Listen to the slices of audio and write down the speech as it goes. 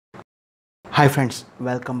Hi friends,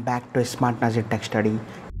 welcome back to Smart Nazi Tech Study.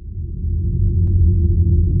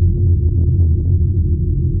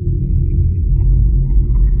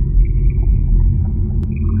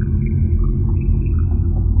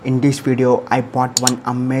 In this video, I bought one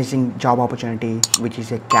amazing job opportunity which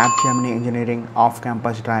is a Capgemini Engineering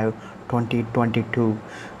Off-Campus Drive 2022.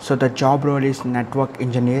 So the job role is Network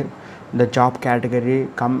Engineer. The job category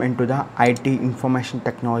come into the IT Information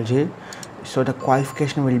Technology. So the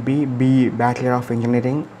qualification will be Bachelor of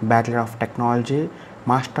Engineering, Bachelor of Technology,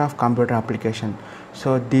 Master of Computer Application.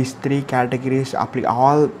 So these three categories apply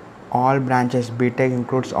all branches. B.Tech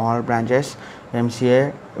includes all branches.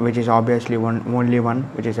 MCA, which is obviously only one,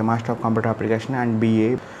 which is a Master of Computer Application, and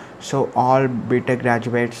BA. So all B.Tech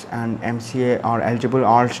graduates and MCA are eligible.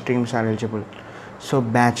 All streams are eligible. So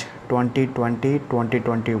batch 2020,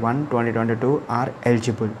 2021, 2022 are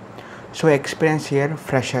eligible. So experience here,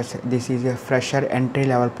 freshers. This is a fresher entry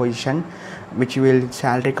level position, which will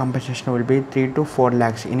salary compensation will be 3 to 4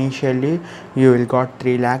 lakhs. Initially you will got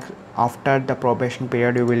 3 lakhs. After the probation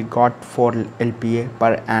period you will got 4 LPA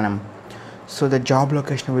per annum. So the job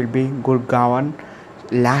location will be Gurgaon.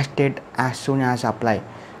 Last date as soon as apply.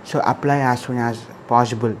 So apply as soon as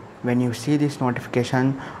possible. When you see this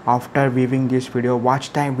notification after viewing this video,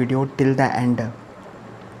 watch the video till the end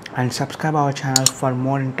and subscribe our channel for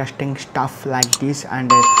more interesting stuff like this,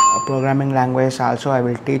 and programming language also I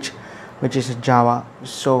will teach, which is Java.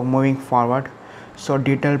 So moving forward, so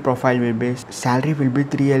detailed profile will be, salary will be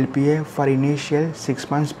 3 LPA for initial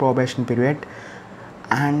 6 months probation period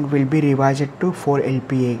and will be revised to 4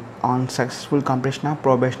 LPA on successful completion of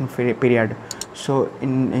probation period. So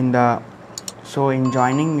in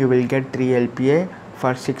joining you will get 3 LPA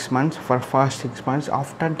for 6 months, for first 6 months.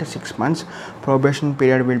 After the 6 months probation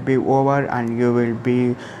period will be over and you will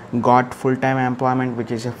be got full-time employment, which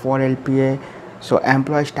is a 4 LPA. So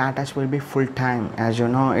employee status will be full-time. As you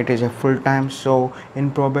know, it is a full-time. So in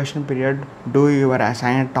probation period, do your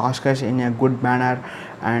assigned tasks in a good manner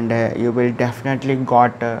and you will definitely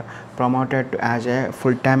got promoted as a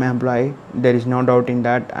full-time employee. There is no doubt in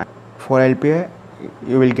that. 4 LPA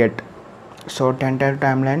you will get. So tentative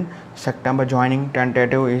timeline, September joining.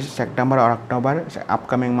 Tentative is September or October,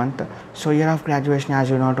 upcoming month. So year of graduation, as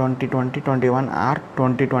you know, 2020, 21 or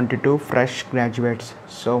 2022 fresh graduates.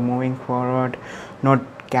 So moving forward, note,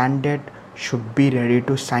 candidate should be ready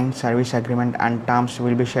to sign service agreement and terms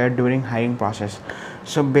will be shared during hiring process.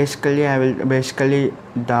 So basically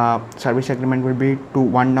the service agreement will be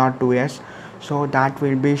 1 or 2 years. So that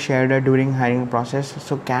will be shared during hiring process.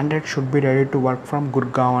 So candidate should be ready to work from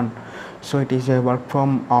Gurgaon. So it is a work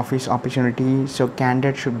from office opportunity. So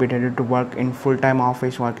candidate should be ready to work in full-time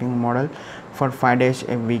office working model for 5 days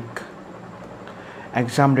a week.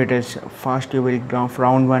 Exam details. First you will go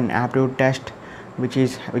round 1 aptitude test,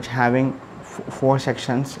 which having 4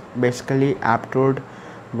 sections. Basically aptitude,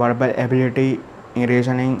 verbal ability,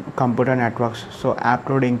 reasoning, computer networks. So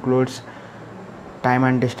aptitude includes time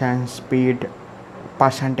and distance, speed,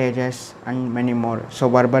 percentages and many more. So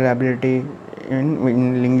verbal ability in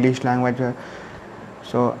English language.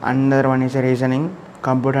 So another one is a reasoning,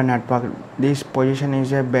 computer network. This position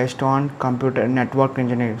is based on computer network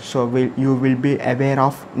engineer. So you will be aware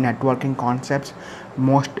of networking concepts,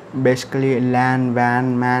 most basically LAN,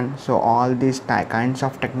 WAN, MAN. So all these kinds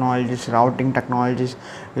of technologies, routing technologies,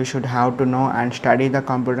 you should have to know and study the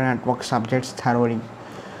computer network subjects thoroughly.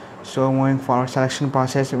 So moving forward, selection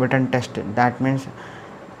process, written test. That means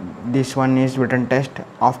this one is written test.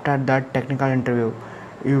 After that, technical interview.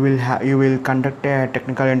 You will conduct a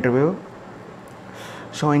technical interview.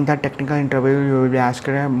 So in that technical interview you will be asked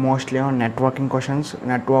mostly on networking questions.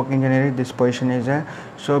 Network engineering, this position is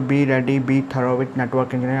so be ready, be thorough with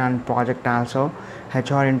network engineering and project also.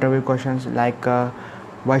 HR interview questions like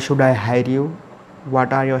why should I hire you,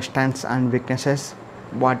 what are your strengths and weaknesses,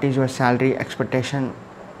 what is your salary expectation.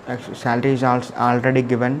 Salary is also already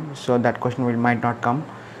given, so that question might not come.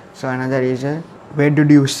 So another is where did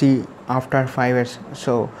you see after 5 years.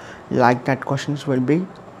 So like that questions will be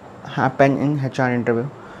happen in HR interview.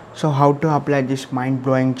 So how to apply this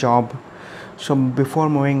mind-blowing job. So before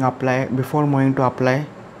moving to apply,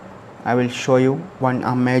 I will show you one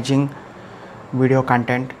amazing video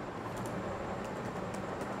content.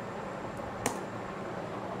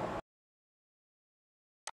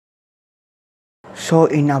 So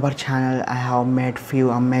in our channel I have made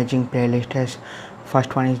few amazing playlists.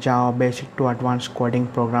 First one is Java basic to advanced coding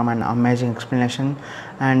program and amazing explanation,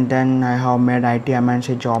 and then I have made IT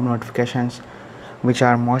MNC job notifications which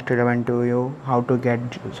are most relevant to you, how to get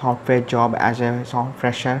software job as a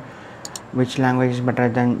fresher, which language is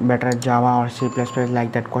better Java or C++,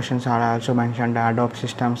 like that questions are also mentioned Adobe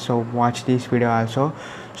system. So watch this video also.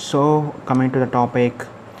 So coming to the topic,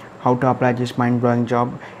 how to apply this mind-blowing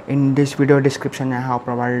job. In this video description I have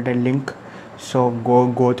provided a link, so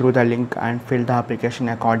go through the link and fill the application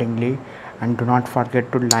accordingly, and do not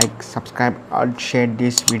forget to like, subscribe or share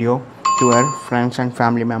this video to your friends and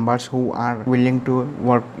family members who are willing to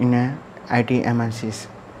work in a IT MNCs.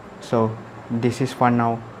 So this is for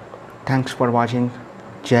now. Thanks for watching.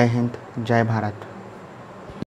 Jai Hind, Jai Bharat.